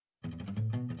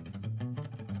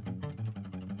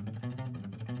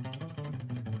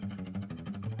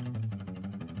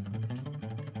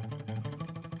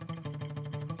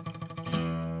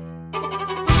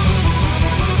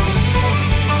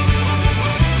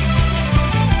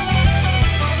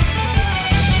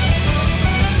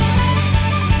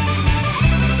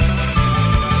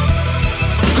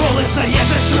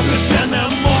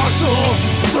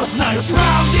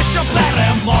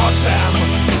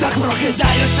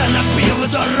прокидаються на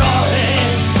півдороги,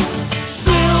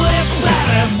 сили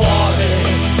перемоги,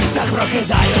 так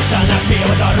прокидаються на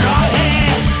півдороги,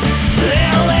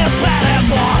 сили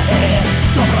перемоги,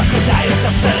 то прокидаються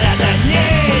всередині,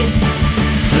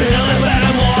 сили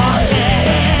перемоги.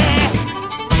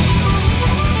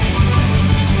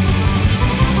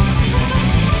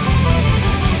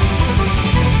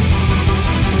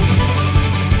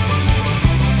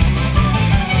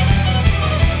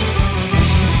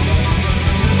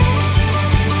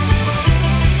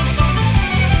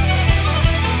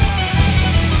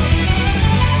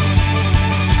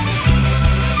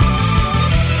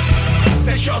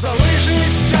 Що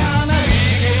залишиться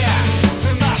навіки,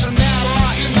 це наше небо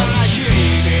і наші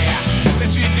ріки, це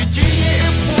світлі тіні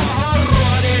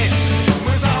Богородиць,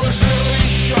 ми залишили,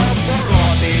 щоб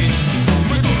боротись.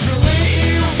 Ми тут жили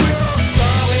і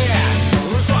виростали,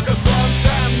 високе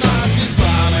сонце над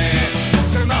містами,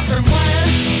 це нас тримає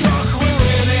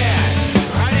щохвилини,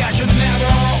 гаряче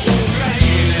небо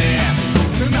України,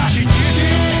 це наші діти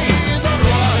і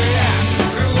дороги,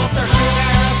 крило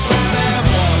пташине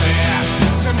перемоги.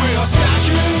 Ми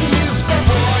освячені з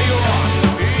тобою,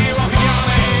 і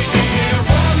вогнями, і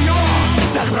любов'ю.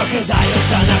 Так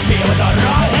прокидаються на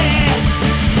півдороги,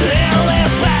 сили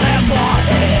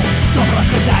перемоги, то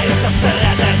прокидаються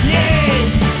всередині,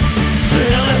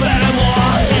 сили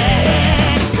перемоги.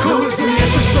 Коли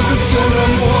здається, що ти все не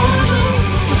можеш,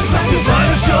 ти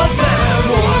знаєш, що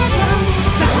переможеш.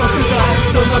 Так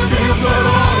прокидаються на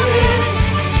півдороги,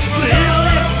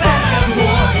 Сили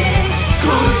перемоги,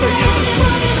 коли здається, що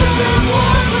ти все не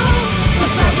можеш,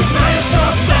 ти знаєш, що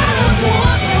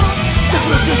переможе. так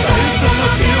прокидаються на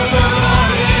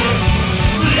півдороги.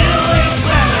 Сили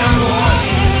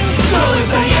перемоги, коли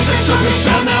здається, що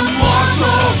більше не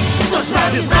можу, то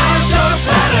справді знаю, що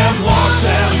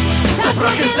переможем, то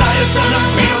прокидаються на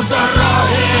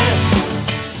півдороги.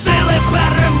 Сили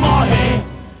перемоги,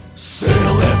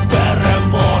 сили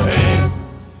перемоги,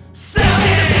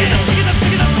 сили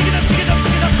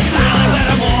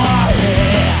перемоги,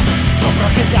 то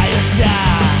прокидаються.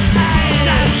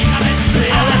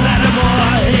 Сили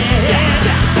перемоги,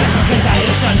 то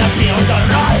прокидаються на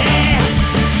півдороги.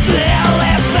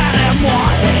 Сили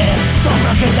перемоги, то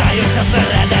прокидаються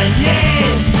всередині.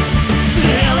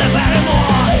 Сили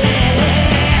перемоги.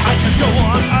 I can go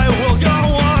on, I will go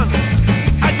on.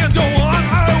 I can go on,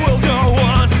 I will go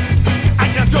on. I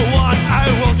can go on, I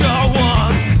will go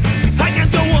on. I can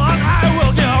go on, I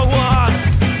will go on.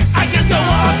 I can go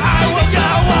on, I will go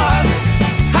on.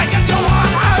 I can go on,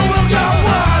 I will go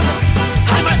on.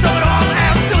 I must go on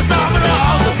and do some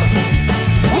wrong.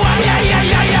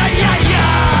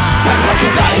 Ой-яй-яй-яй-яй-яй-яй. Так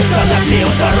прокидаються на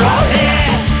півдороги,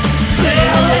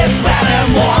 сили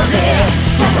перемоги,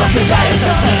 то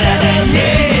прокидаються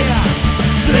всередині,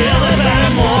 сили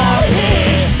перемоги,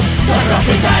 то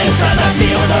прокидаються на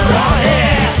півдороги,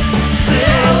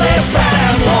 сили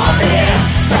перемоги,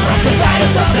 то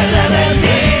прокидаються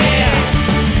всередині,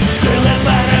 сили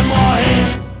перемоги,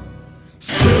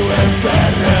 сили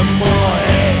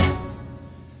перемоги,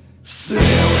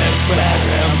 сили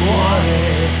перемоги.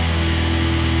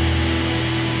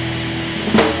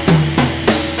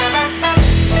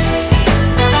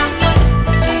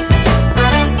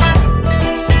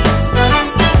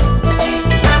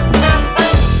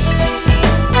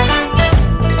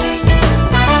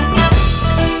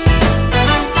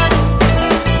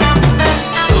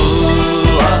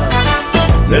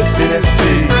 Несі,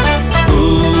 несі,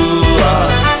 уа,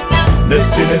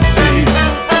 несі, несі,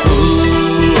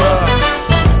 уа,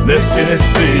 несі,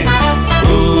 несі,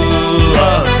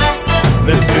 уа,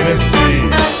 несі, несі.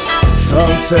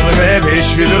 Сонце в небі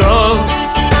щедро,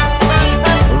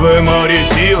 в морі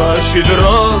тіло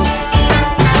щедро.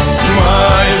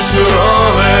 Маєш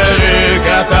ровери,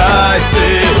 катайся,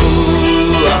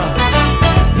 уа,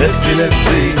 несі,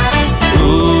 несі,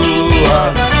 уа,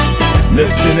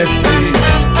 несі, несі.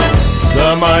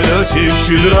 Самолетик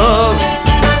щедро,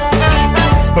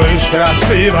 спиш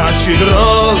красиво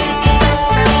щедро.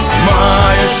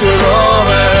 Маєш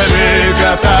ровери,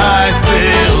 катайся,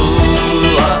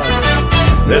 уа,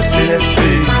 несі,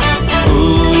 несі,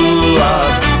 уа,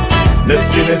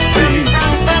 несі, несі,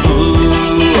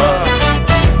 уа,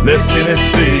 несі,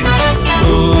 несі,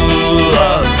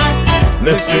 уа,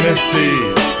 несі, несі.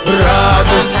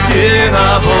 Радості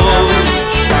набув,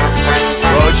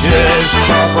 хочеш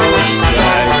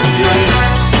попускайся,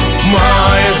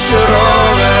 маєш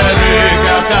ровери,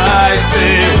 катайся,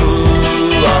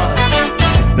 уа,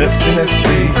 несі,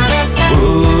 несі,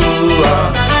 уа,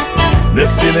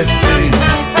 несі, несі,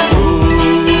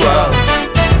 уа,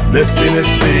 несі,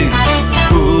 несі,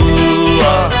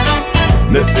 уа,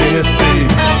 несі, несі.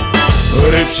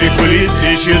 рибчик в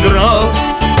лісі чи дров,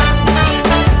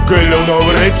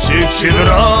 клюнув рибчик чи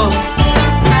дров.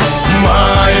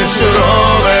 Маєш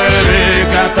ровери,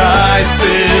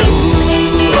 катайся,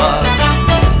 уа,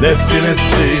 неси,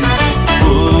 неси,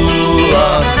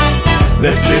 уа,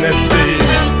 неси, неси.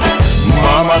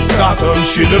 Мама з хатом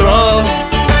чи дров,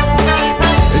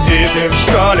 діти в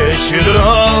школі чи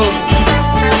дров.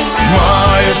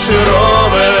 Маєш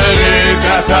ровери,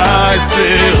 катайся,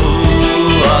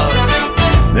 уа,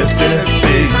 неси,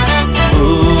 неси,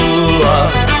 уа,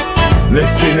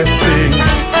 неси, неси,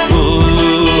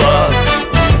 уа,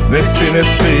 неси,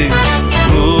 неси,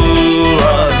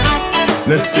 уа,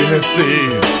 неси, неси.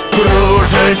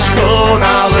 Кружечку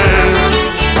налив,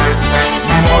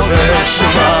 можеш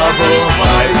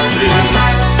набувай слід.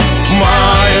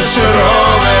 Маєш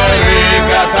ровери,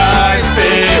 катайся,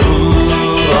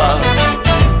 уа,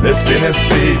 неси,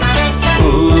 неси,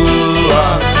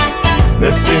 уа,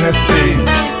 неси, неси,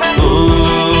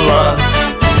 уа,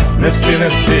 неси,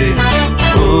 неси,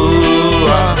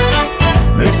 уа,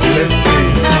 неси, неси,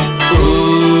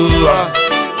 уа,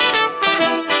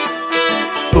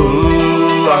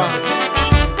 уа,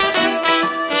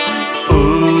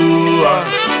 уа,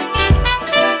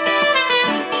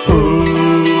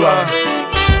 уа.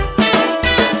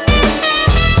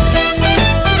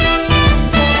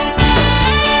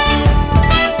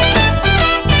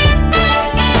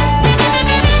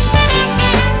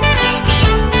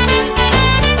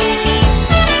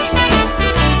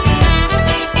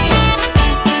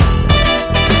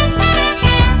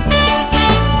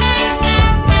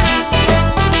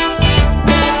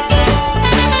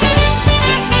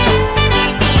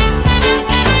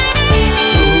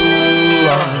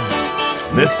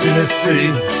 Неси,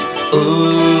 неси,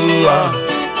 уа,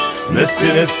 неси,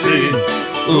 неси,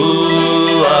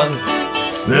 уа,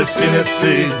 неси,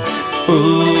 неси,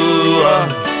 уа,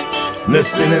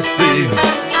 неси, неси.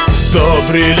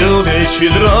 Добрі люди чи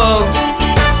дров,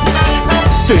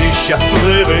 ти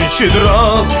щасливий чи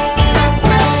дров.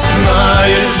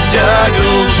 Знаєш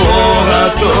дядю Бога,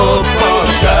 то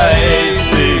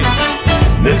покайся.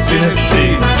 Неси,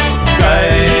 неси,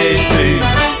 кайся,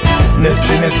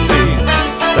 неси, неси,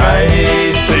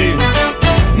 кайся,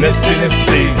 неси,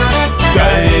 неси,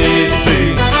 кайся,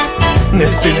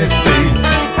 неси, неси,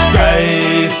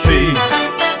 кайся,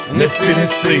 неси,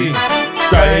 неси,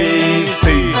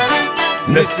 кайся,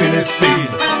 неси, неси,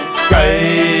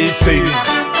 кайся,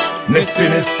 неси,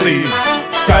 неси,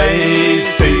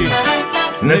 кайся,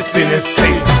 неси,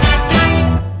 неси.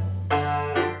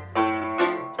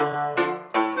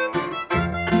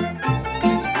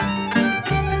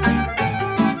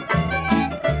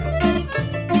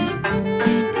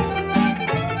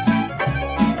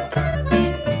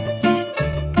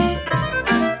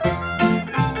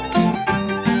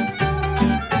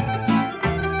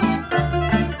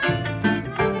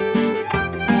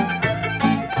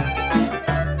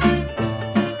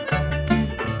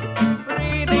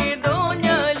 Прийди,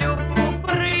 доня, любку,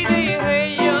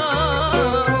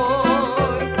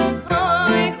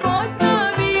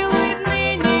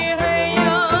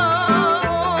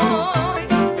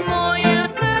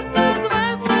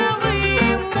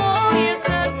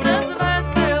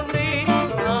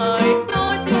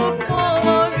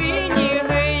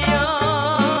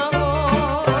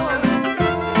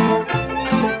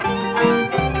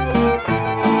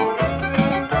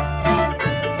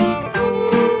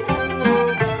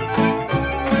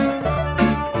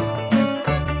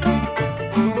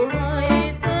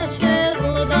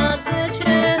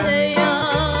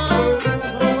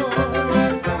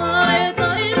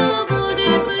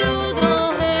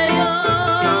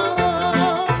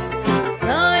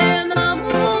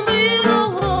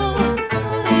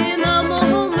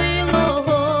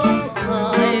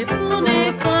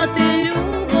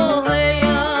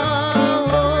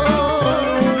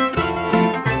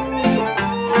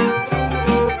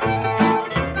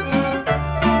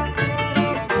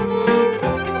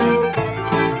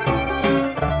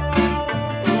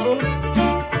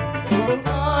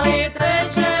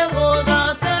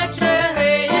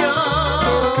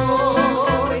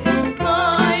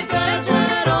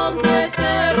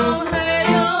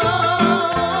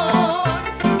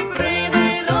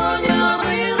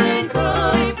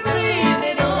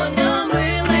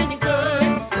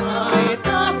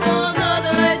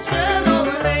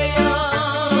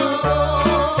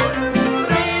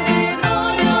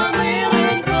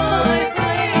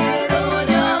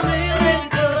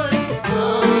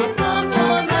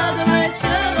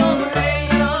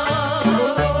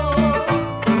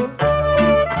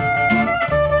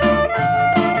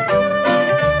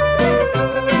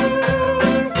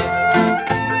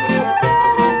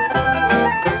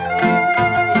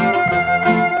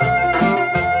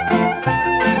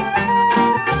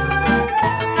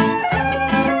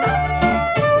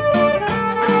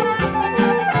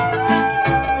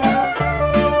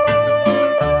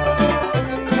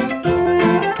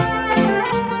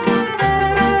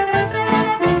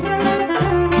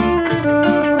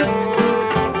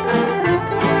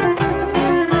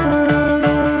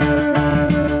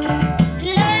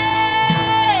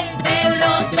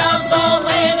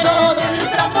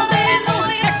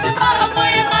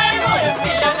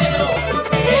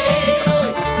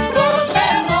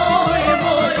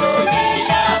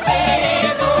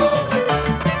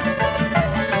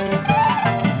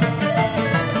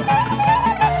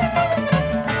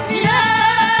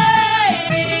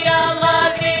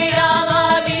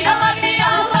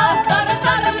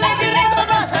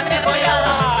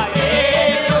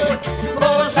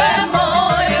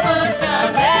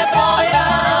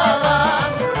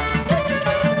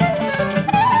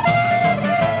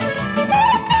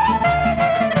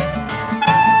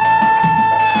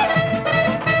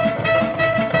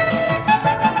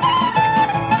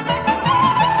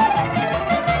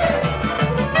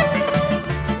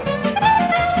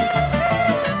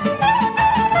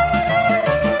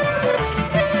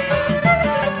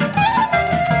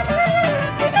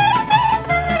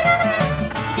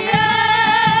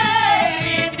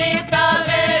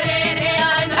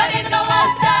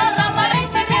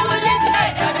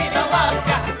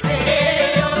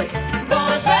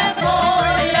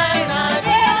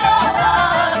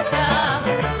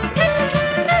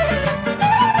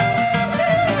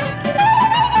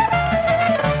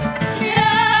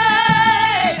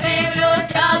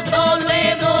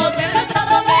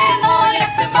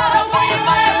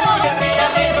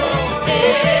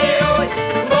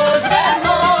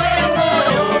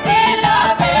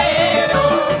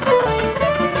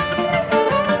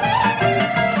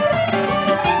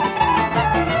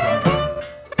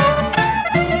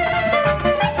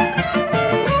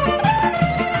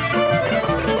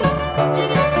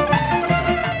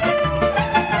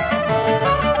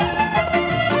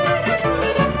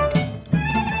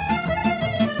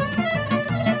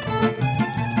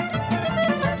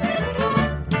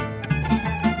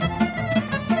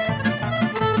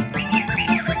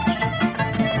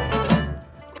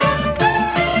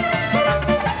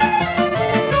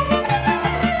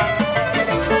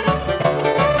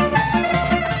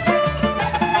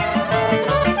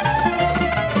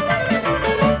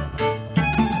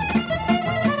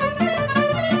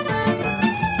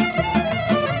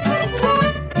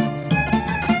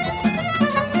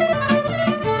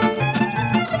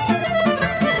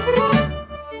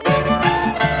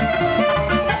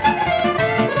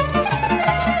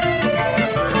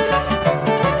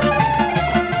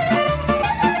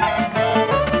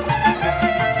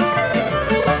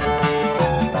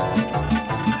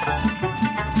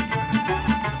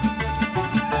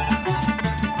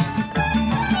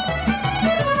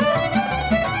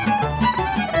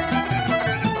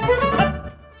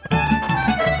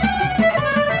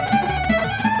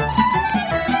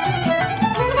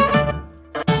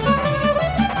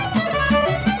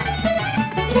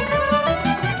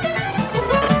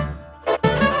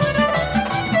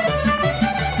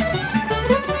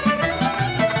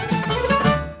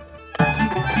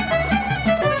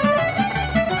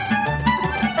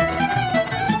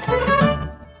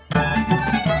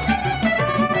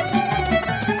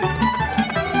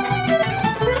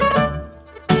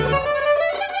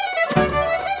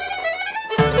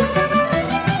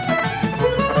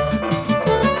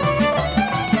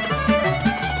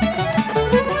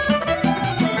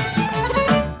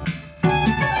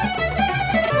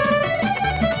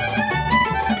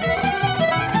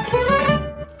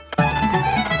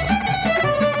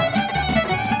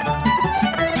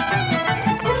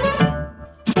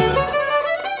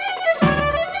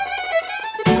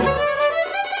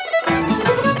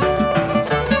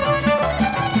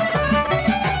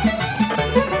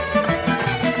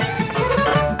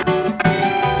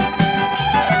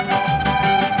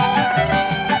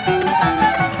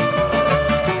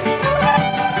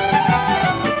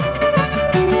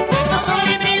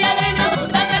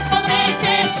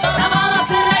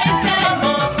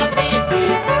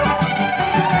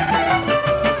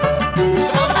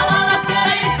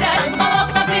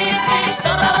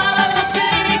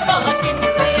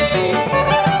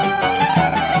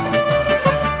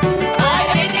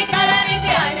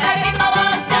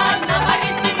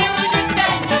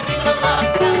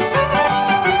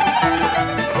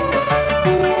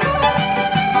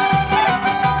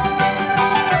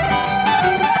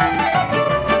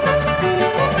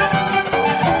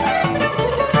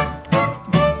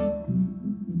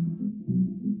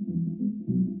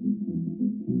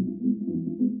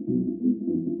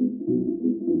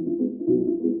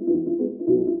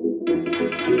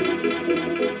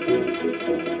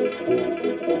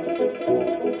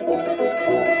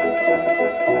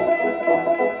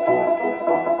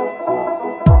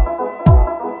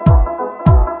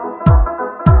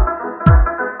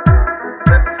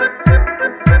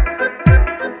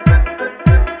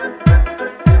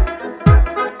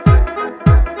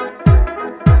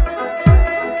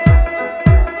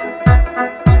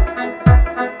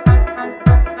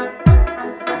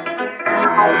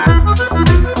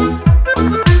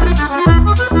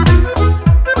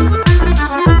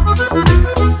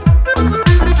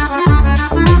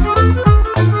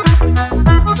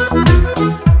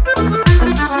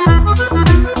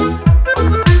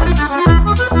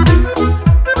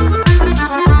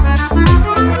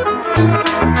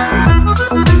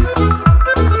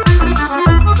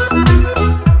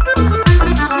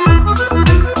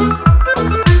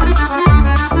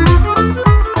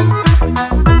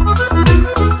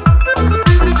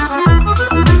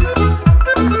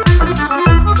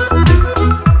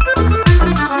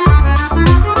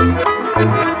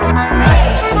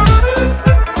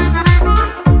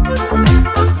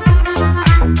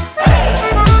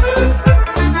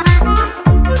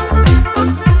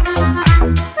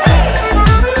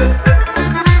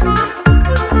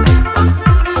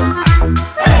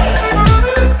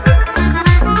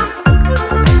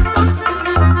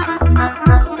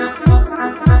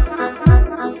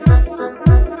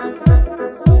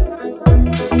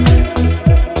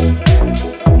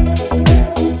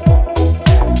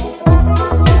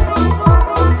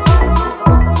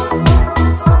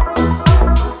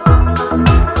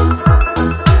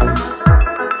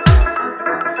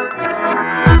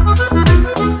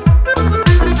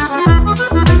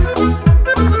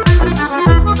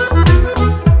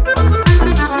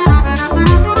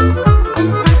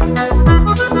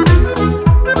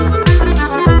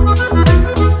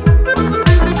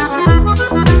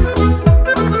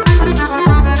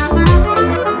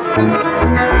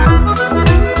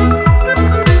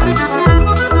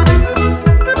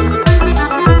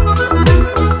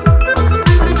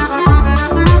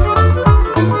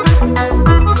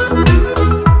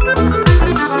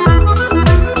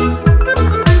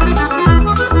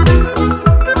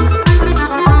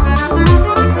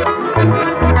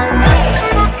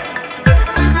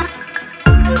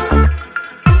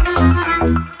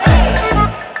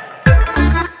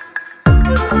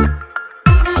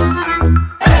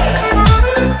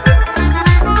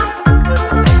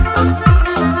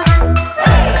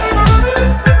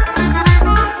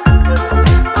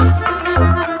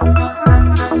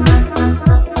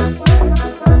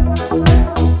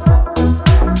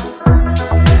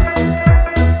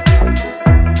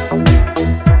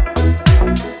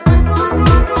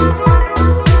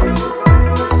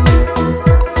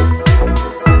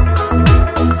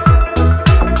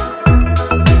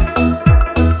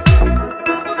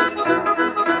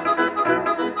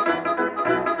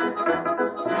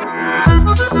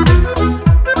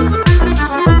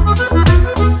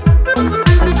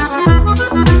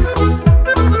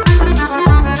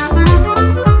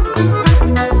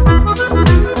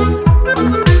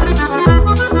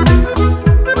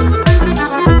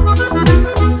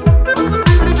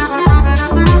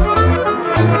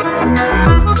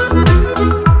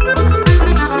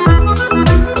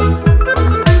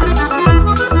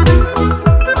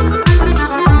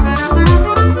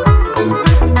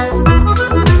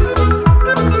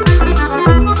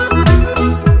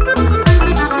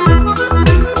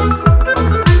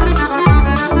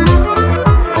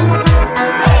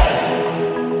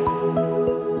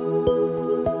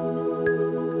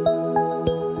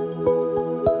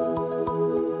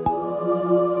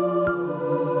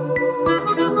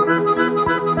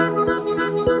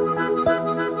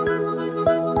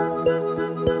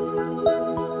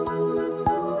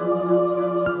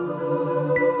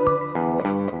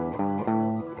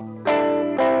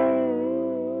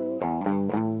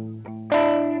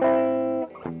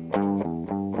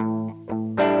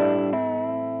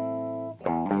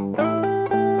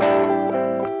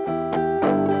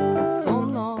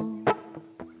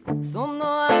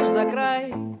 аж за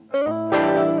край.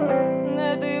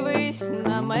 Не дивись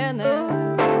на мене,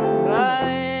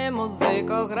 грай,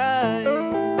 музико, грай.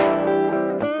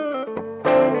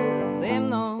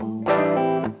 Зимно,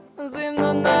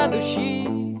 зимно на душі.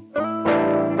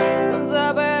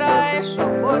 Забирай, що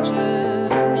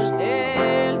хочеш,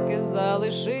 тільки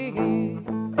залиши.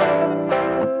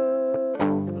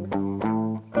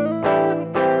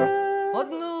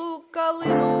 Одну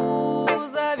калину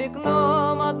за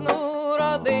вікном, одну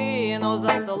родину за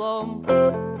столом,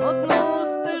 одну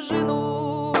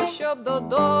стежину, щоб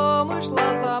додому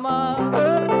йшла сама,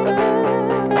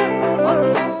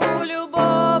 одну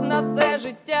любов на все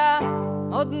життя,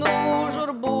 одну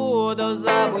журбу до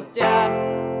забуття,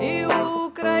 і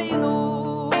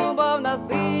Україну, бо в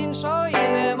нас іншої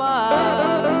нема.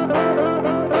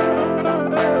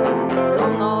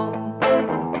 Сумно,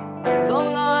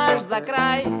 сумно аж за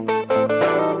край.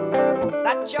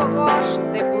 Так чого ж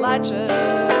ти плачеш?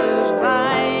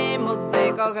 Грай,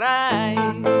 музико, грай.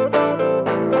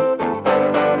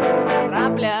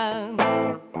 Крапля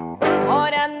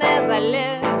горя не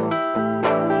залє,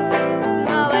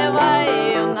 наливай,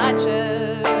 наче,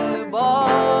 бо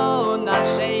у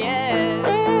нас ще є.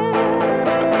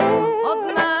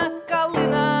 Одна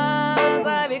калина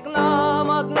за вікном,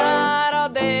 одна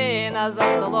родина за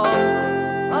столом,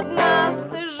 одна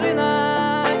стежина,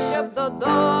 щоб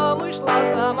додому йшла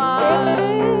сама,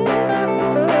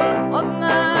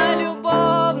 одна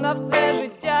любов на все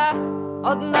життя,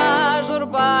 одна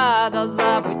журба до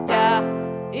забуття,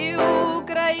 і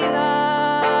Україна,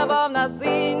 бо в нас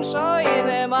іншої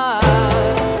нема.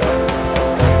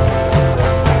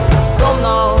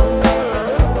 Сумно,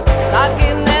 так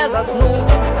і не засну,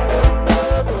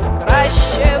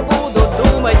 краще буду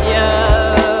думать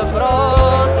я про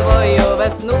свою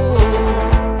весну.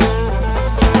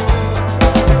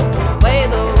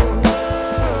 Вийду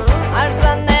аж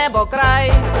за небо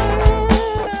край,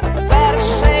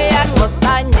 перше як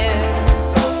востаннє.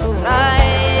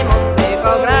 Грай,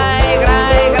 музико, грай,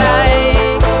 грай, грай.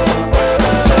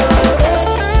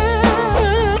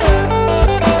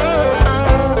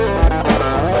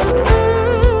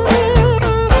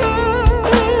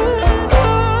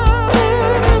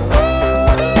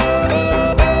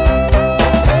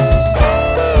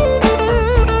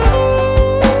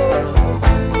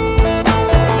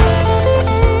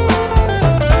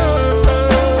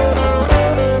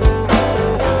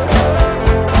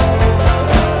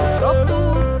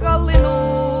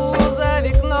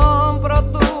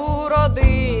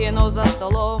 За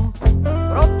столом,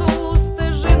 про ту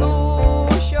стежину,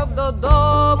 щоб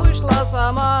додому йшла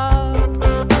сама,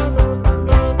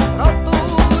 про ту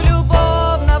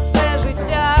любов на все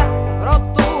життя, про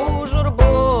ту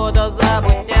журбу до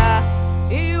забуття,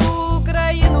 і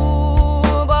Україну,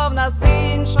 бо в нас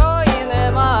іншої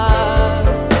нема.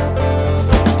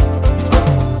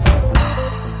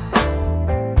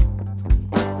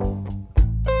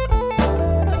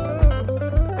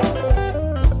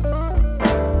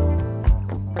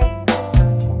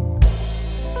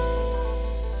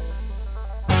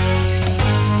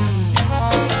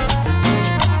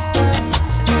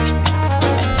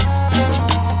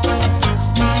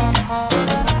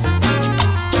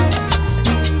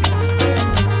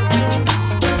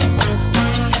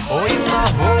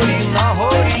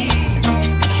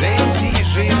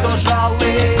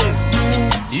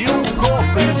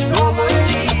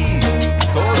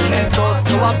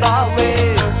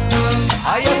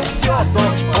 А як все то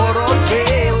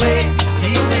породили,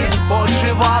 сіли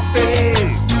спочивати,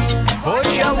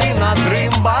 почали на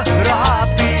дримбах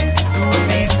грати, ту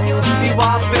пісню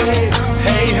співати.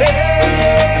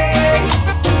 Гей-гей,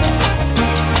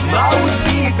 на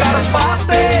усі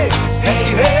Карпати,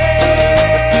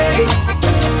 гей-гей,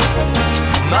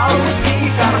 на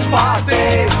усі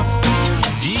Карпати.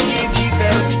 Віє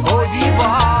вітер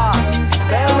одіва,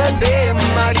 стеле дим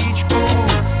на річку,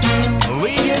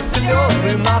 лиє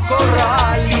сльози на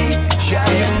коралі,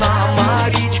 чарівна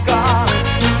Марічка.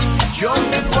 Чом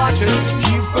ти плачеш,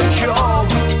 дівко, чом?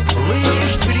 Лиєш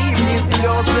срібні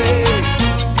сльози,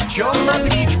 чом над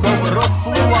річком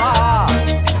розплила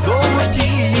золоті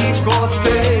її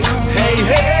коси.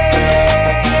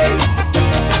 Гей-гей,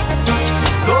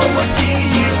 золоті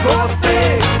її коси.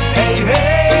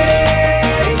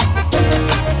 Гей-гей,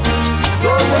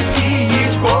 золоті її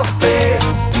коси.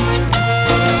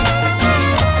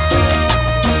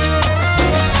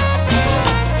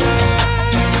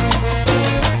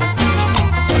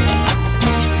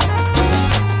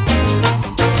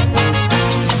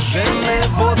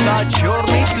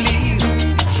 Чорний плід,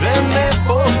 жене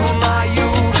по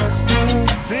Дунаю,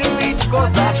 сидить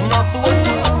козак на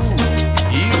плоту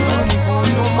і думку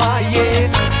думає.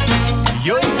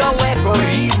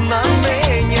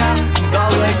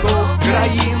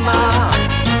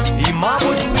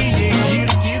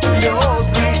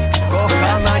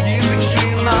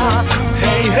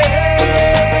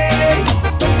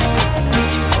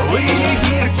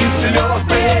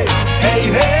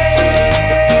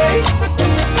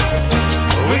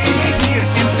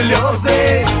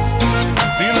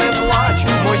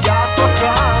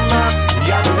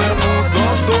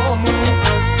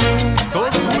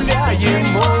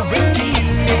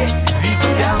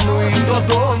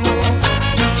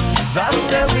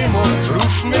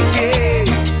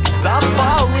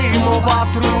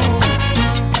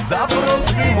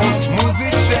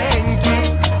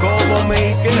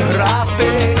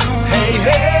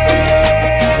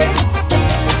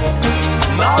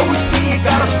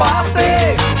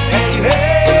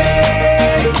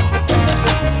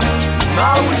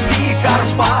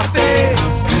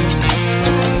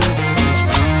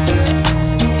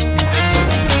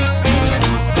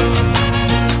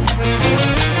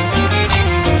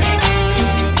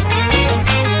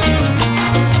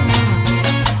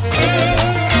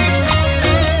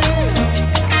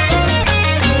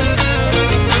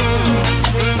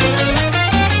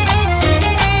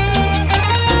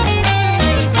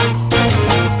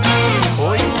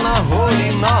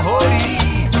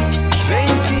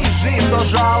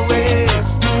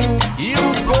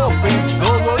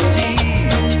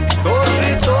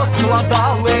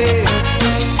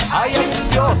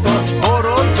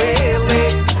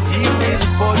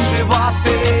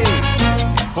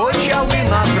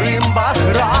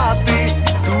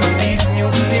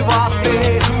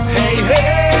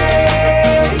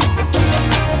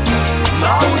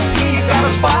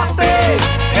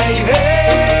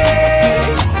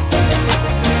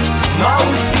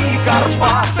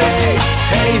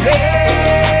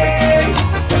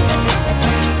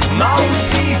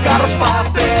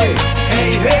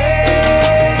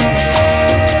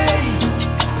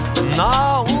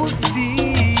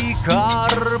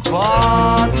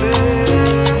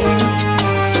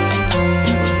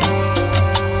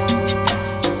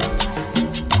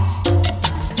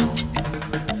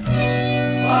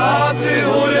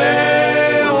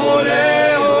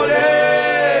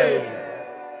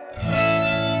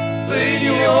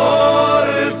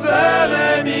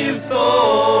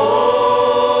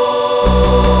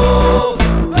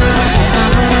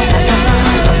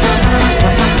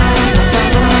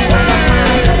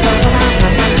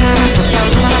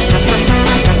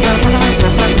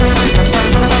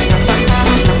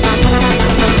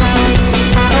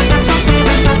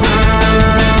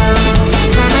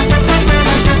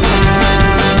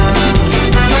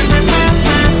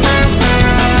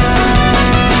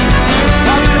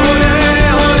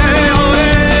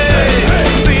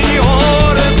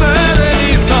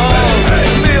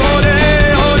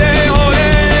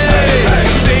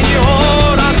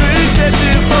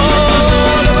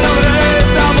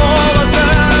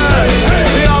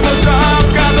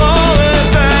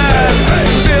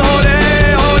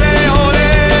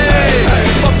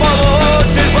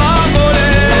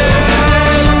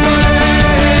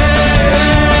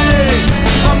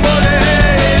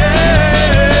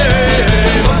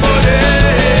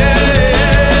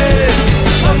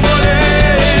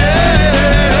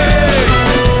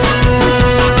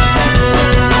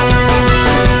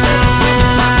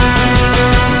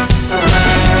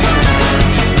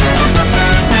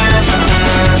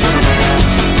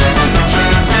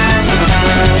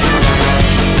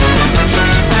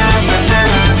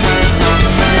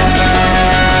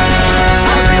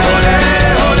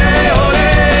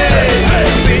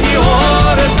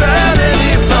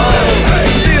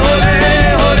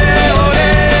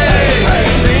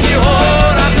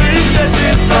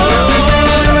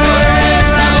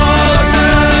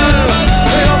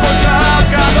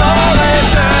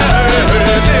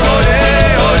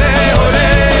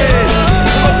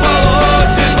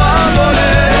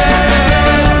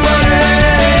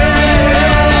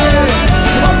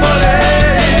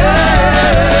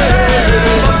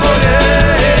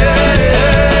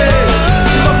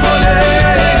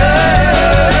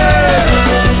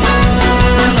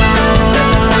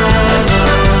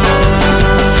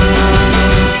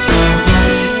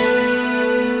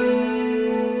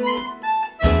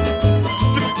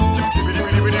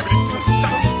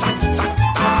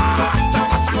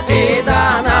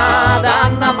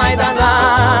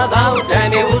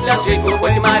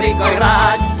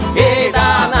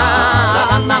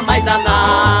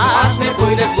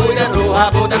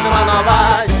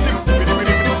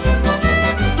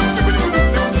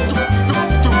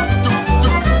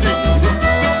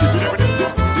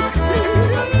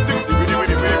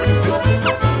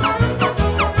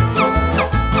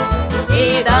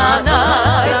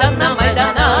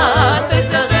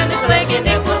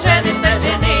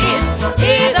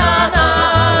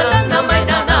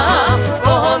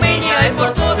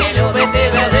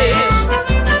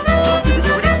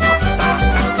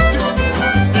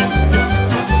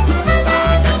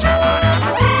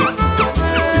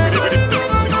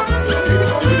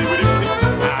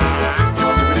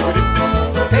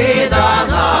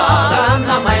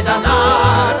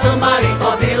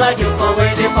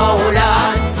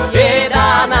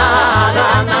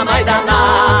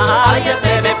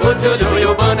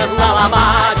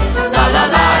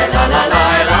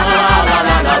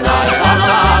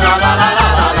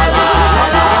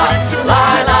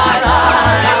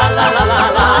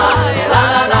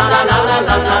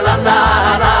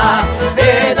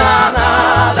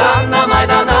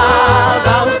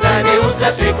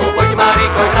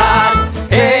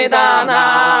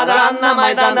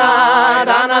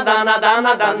 dana, dana,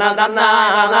 dana, dana, dana,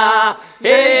 dana.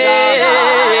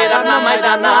 Hey, dana, my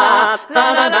dana,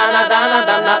 dana, dana, dana,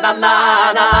 dana, dana,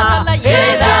 dana.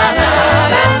 Hey,